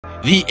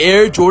The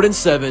Air Jordan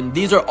 7.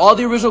 These are all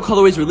the original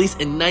colorways released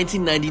in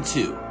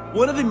 1992.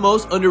 One of the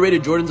most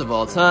underrated Jordans of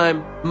all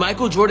time,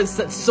 Michael Jordan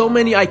set so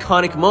many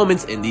iconic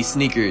moments in these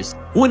sneakers,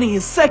 winning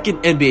his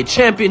second NBA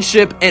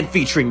championship and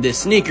featuring this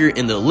sneaker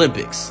in the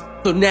Olympics.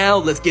 So now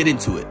let's get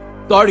into it.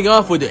 Starting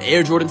off with the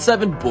Air Jordan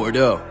 7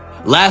 Bordeaux.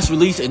 Last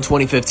released in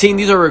 2015,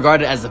 these are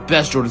regarded as the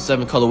best Jordan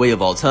 7 colorway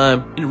of all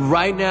time. And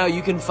right now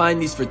you can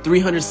find these for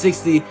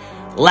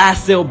 $360,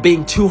 last sale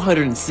being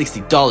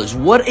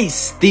 $260. What a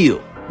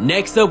steal.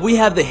 Next up we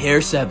have the Air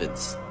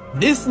 7s.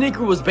 This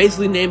sneaker was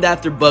basically named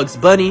after Bugs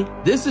Bunny.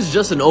 This is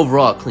just an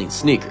overall clean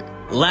sneaker.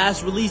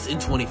 Last released in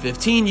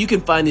 2015, you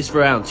can find these for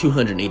around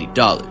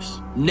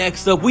 $280.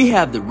 Next up, we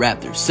have the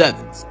Raptor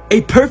 7s.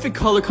 A perfect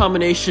color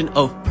combination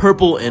of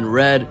purple and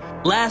red.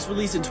 Last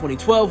released in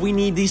 2012, we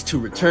need these to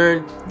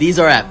return. These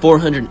are at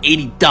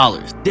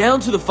 $480. Down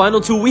to the final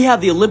two, we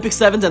have the Olympic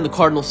 7s and the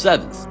Cardinal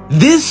 7s.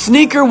 This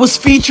sneaker was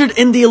featured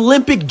in the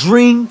Olympic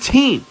Dream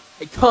Team.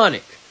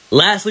 Iconic.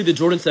 Lastly, the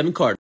Jordan 7 Cardinal.